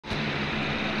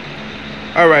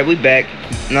Alright, we back.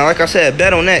 Now, like I said,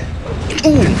 bet on that.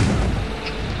 Ooh.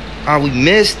 Ah, we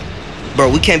missed. Bro,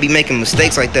 we can't be making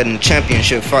mistakes like that in the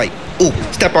championship fight. Ooh,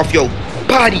 step off your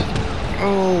body.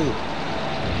 Oh.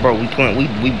 Bro,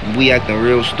 we acting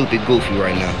real stupid goofy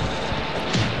right now.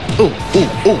 Ooh, ooh,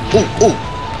 ooh, ooh, ooh.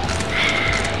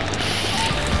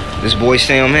 This boy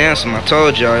Sam Handsome, I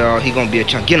told y'all, he gonna be a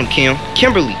champ. Get him, Kim.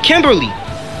 Kimberly.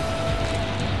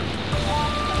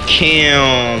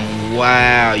 Kim,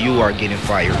 wow, you are getting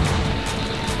fired.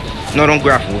 No, don't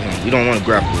grapple with him. We don't want to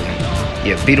grapple with him.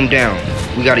 Yeah, beat him down.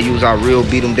 We got to use our real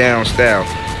beat him down style.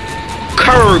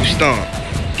 Curb stomp.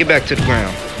 Get back to the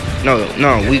ground. No,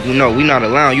 we not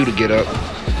allowing you to get up.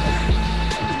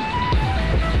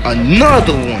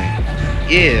 Another one.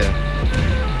 Yeah.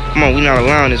 Come on, we not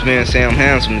allowing this man Sam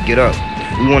Handsome to get up.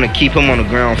 We want to keep him on the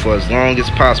ground for as long as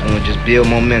possible and just build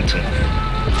momentum.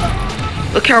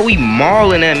 Look how we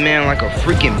mauling that man like a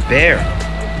freaking bear.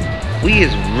 We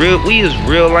is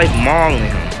real life mauling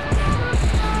him.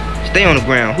 Stay on the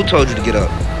ground. Who told you to get up?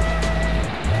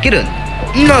 Get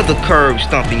another curb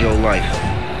stomp in your life.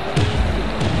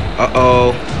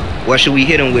 Uh-oh. What should we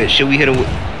hit him with?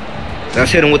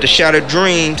 Let's hit him with the Shattered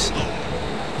Dreams.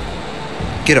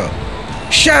 Get up.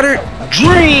 Shattered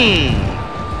Dream.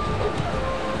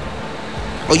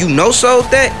 Oh, you no-sold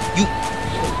that?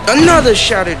 Another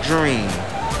Shattered Dream.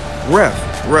 Ref,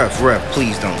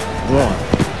 please don't. One.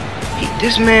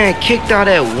 This man kicked out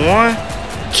at one.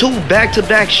 Two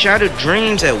back-to-back Shattered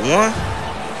Dreams at one.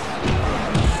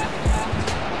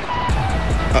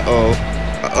 Uh-oh.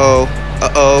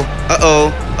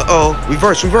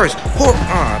 Reverse. I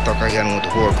thought I got him with the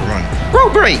horror running.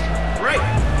 Rope break. Right.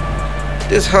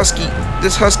 This husky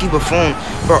buffoon.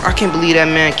 Bro, I can't believe that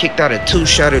man kicked out at two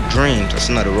Shattered Dreams. That's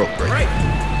another rope break. Right.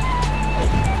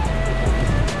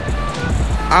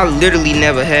 I literally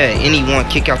never had anyone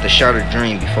kick out the Shattered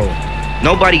Dream before.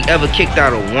 Nobody ever kicked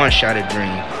out a one Shattered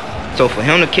Dream. So for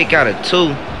him to kick out a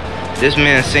two, this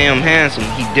man Sam Handsome,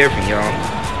 he different, y'all.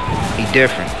 He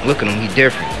different. Look at him, he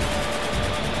different.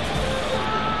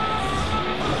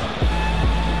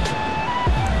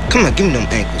 Come on, give me them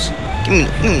ankles.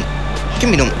 Give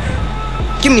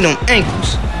me them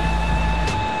ankles.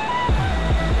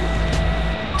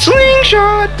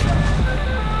 Slingshot.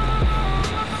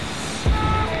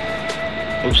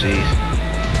 Oopsies.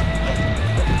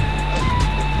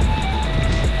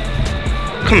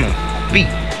 Come on, beat.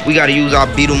 We gotta use our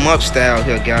beat 'em up style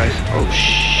here, guys. Oh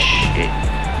shit.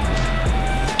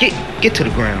 Get to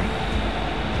the ground.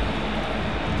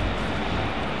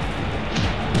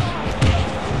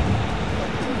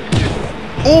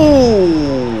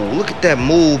 Oh, look at that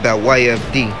move by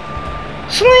YFD.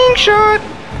 Slingshot.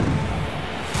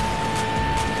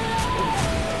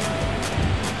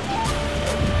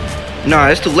 Nah,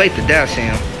 it's too late to die,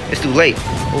 Sam. It's too late.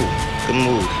 Oh, good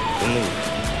move.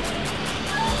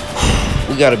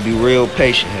 We gotta be real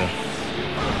patient here.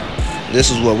 This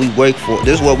is what we wait for.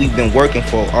 This is what we've been working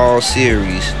for all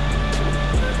series.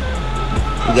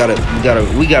 We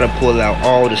gotta pull out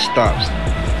all the stops.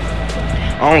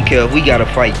 I don't care if we gotta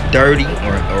fight dirty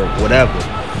or whatever.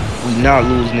 We not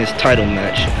losing this title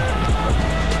match.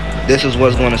 This is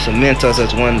what's gonna cement us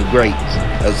as one of the greats.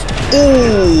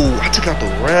 Ooh, I took out the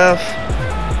ref.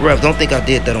 Ref, don't think I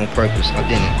did that on purpose. I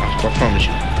didn't. I promise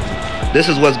you. This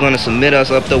is what's gonna cement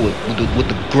us up there with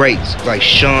the greats like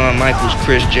Shawn Michaels,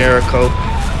 Chris Jericho.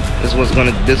 This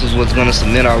is what's gonna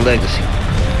cement our legacy.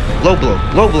 Low blow.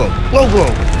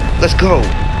 Let's go.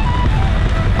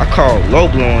 I called low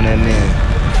blow on that man.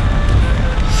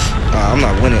 I'm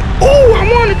not winning. Oh, I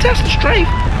won the test of strength.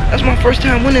 That's my first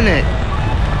time winning that.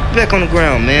 Back on the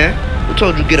ground, man. Who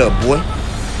told you to get up, boy?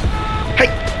 Hey,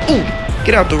 ooh,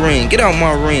 get out the ring. Get out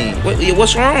my ring.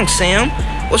 What's wrong, Sam?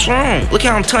 What's wrong? Look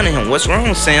how I'm turning him. What's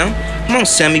wrong, Sam? Come on,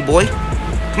 Sammy boy.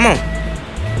 Come on.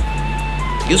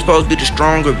 You supposed to be the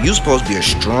stronger. You supposed to be a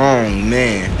strong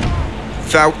man.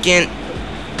 Falcon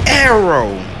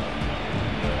Arrow.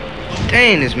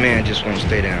 Dang, this man just won't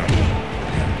stay down.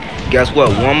 Guess what?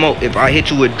 One more. If I hit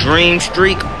you with Dream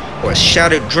Streak or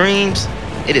Shattered Dreams,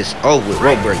 it is over with.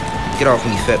 Rope break. Get off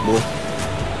me, fat boy.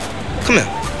 Come here.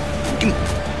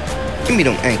 Give me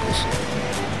them ankles.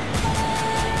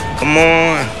 Come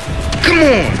on.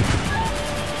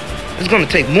 It's gonna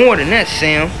take more than that,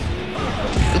 Sam.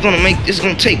 It's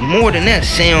gonna take more than that,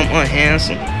 Sam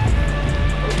Unhandsome.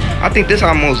 I think this is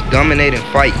our most dominating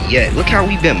fight yet. Look how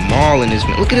we've been mauling this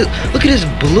man. Look at his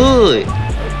blood.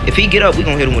 If he get up, we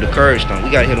gonna hit him with a curve stomp. We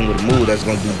gotta hit him with a move that's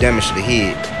gonna do damage to the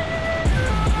head.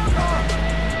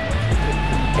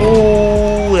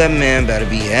 Oh, that man better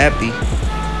be happy.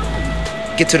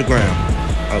 Get to the ground.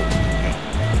 Oh,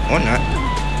 or not.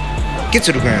 Get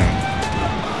to the ground.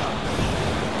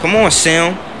 Come on,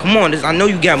 Sam. Come on. I know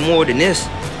you got more than this.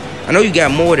 I know you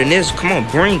got more than this. Come on,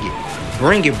 bring it.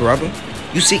 Bring it, brother.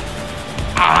 You see?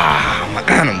 Ah, I'm an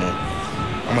animal.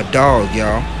 I'm a dog,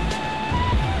 y'all.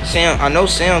 Sam, I know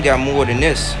Sam got more than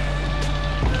this.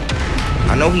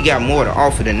 I know he got more to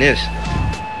offer than this.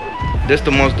 This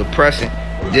the most depressing.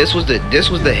 This was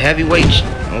the heavyweight.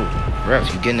 Oh,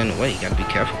 refs, you getting in the way. You gotta be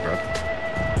careful, brother.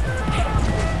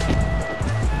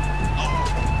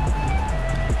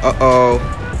 Uh-oh.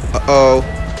 Uh-oh.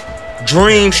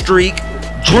 Dream streak.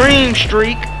 Dream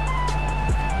streak.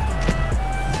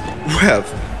 Ref,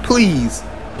 please.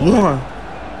 1,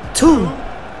 2,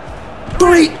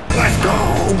 3. Let's go.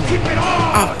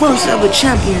 Our first ever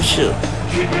championship.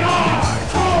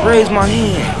 Raise my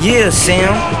hand. Yeah,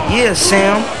 Sam. Yeah,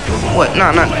 Sam. What?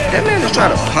 Nah. That man is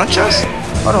trying to punch us?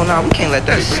 Hold on, nah. We can't let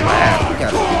that slide. We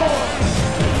gotta.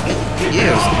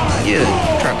 Yeah.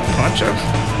 Trying to punch us.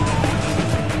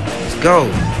 Let's go.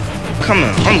 Come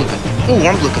on.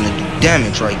 I'm looking to do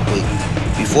damage right quick.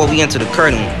 Before we enter the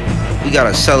curtain, we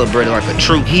gotta celebrate it like a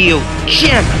true heel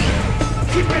champion.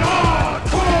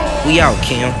 We out,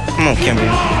 Kim. Come on, Kimberly.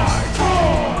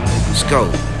 Let's go.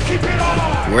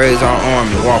 Raise our arm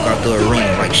and walk out the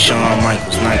arena like Shawn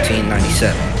Michaels,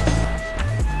 1997.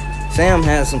 Sam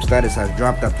has some status, has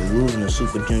dropped after losing the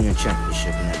Super Junior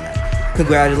Championship in that match.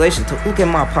 Congratulations to, look at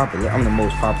my popular, I'm the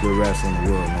most popular wrestler in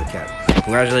the world, no cap.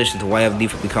 Congratulations to YFD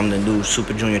for becoming the new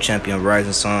Super Junior Champion of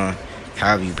Rising Sun.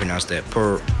 However you pronounce that.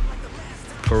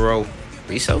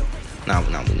 Riso? No, we're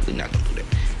not gonna do that.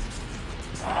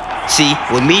 See,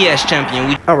 with me as champion,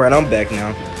 we... Alright, I'm back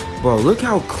now. Bro, look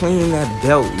how clean that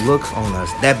belt looks on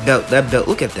us. That belt,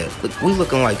 look at that. Look, we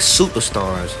looking like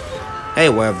superstars. Hey,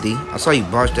 YFD, I saw you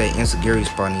botch that insecurity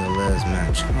spot in your last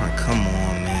match. Come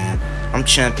on, man. I'm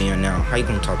champion now. How you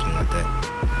gonna talk to me like that?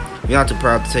 You're not too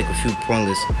proud to take a few of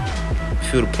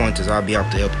the pointers. I'll be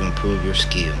out to help you improve your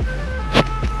skill.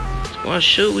 Well,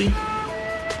 should we?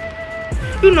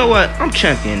 You know what? I'm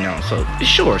champion now, so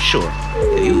sure.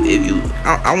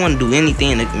 I want to do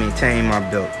anything to maintain my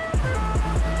belt.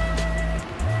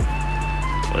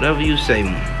 Whatever you say,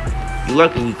 man. You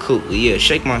lucky we cool. Yeah,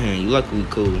 shake my hand. You lucky we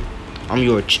cool. I'm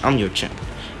your champ.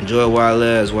 Enjoy it while it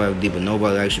lasts, YFD, but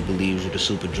nobody actually believes you're the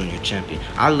Super Junior champion.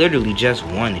 I literally just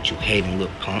won it, you hating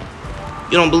little punk.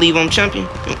 You don't believe I'm champion?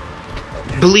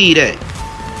 Believe that.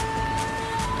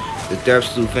 The Death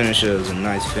Stew finisher is a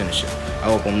nice finisher. I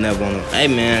hope I'm never on. Hey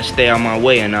man, stay out my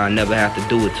way and I'll never have to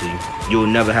do it to you. You'll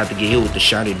never have to get hit with the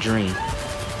shattered dream.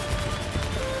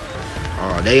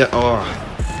 Oh,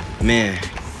 man.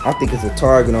 I think it's a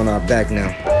target on our back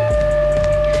now.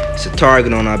 It's a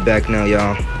target on our back now,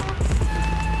 y'all.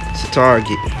 It's a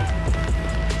target.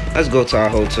 Let's go to our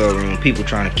hotel room. People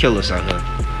trying to kill us out here.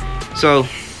 So,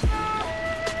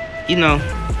 you know,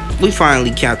 we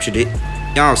finally captured it.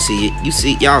 Y'all see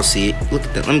it. Y'all see it. Look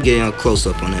at that. Let me get y'all a close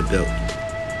up on that belt.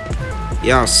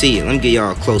 Y'all see it. Let me get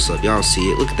y'all a close up. Y'all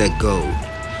see it. Look at that gold.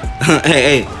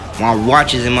 hey, my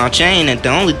watches and my chain ain't the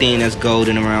only thing that's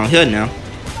golden around here now.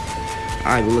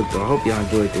 Alright, well look though, I hope y'all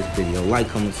enjoyed this video. Like,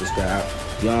 comment, subscribe.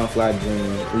 Young Fly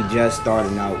Dream. We just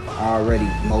starting out. Already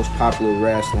most popular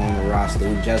wrestler on the roster.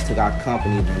 We just took our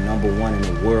company to #1 in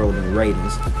the world in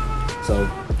ratings. So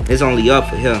it's only up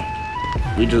for here.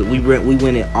 We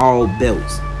winning all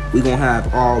belts. We gonna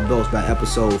have all belts by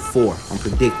episode 4. I'm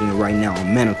predicting it right now.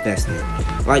 I'm manifesting it.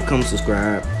 Like, comment,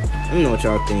 subscribe. Let me know what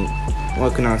y'all think.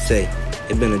 What can I say?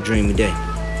 It's been a dreamy day.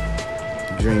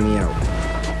 Dream me out.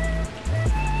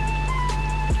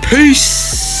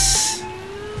 Peace.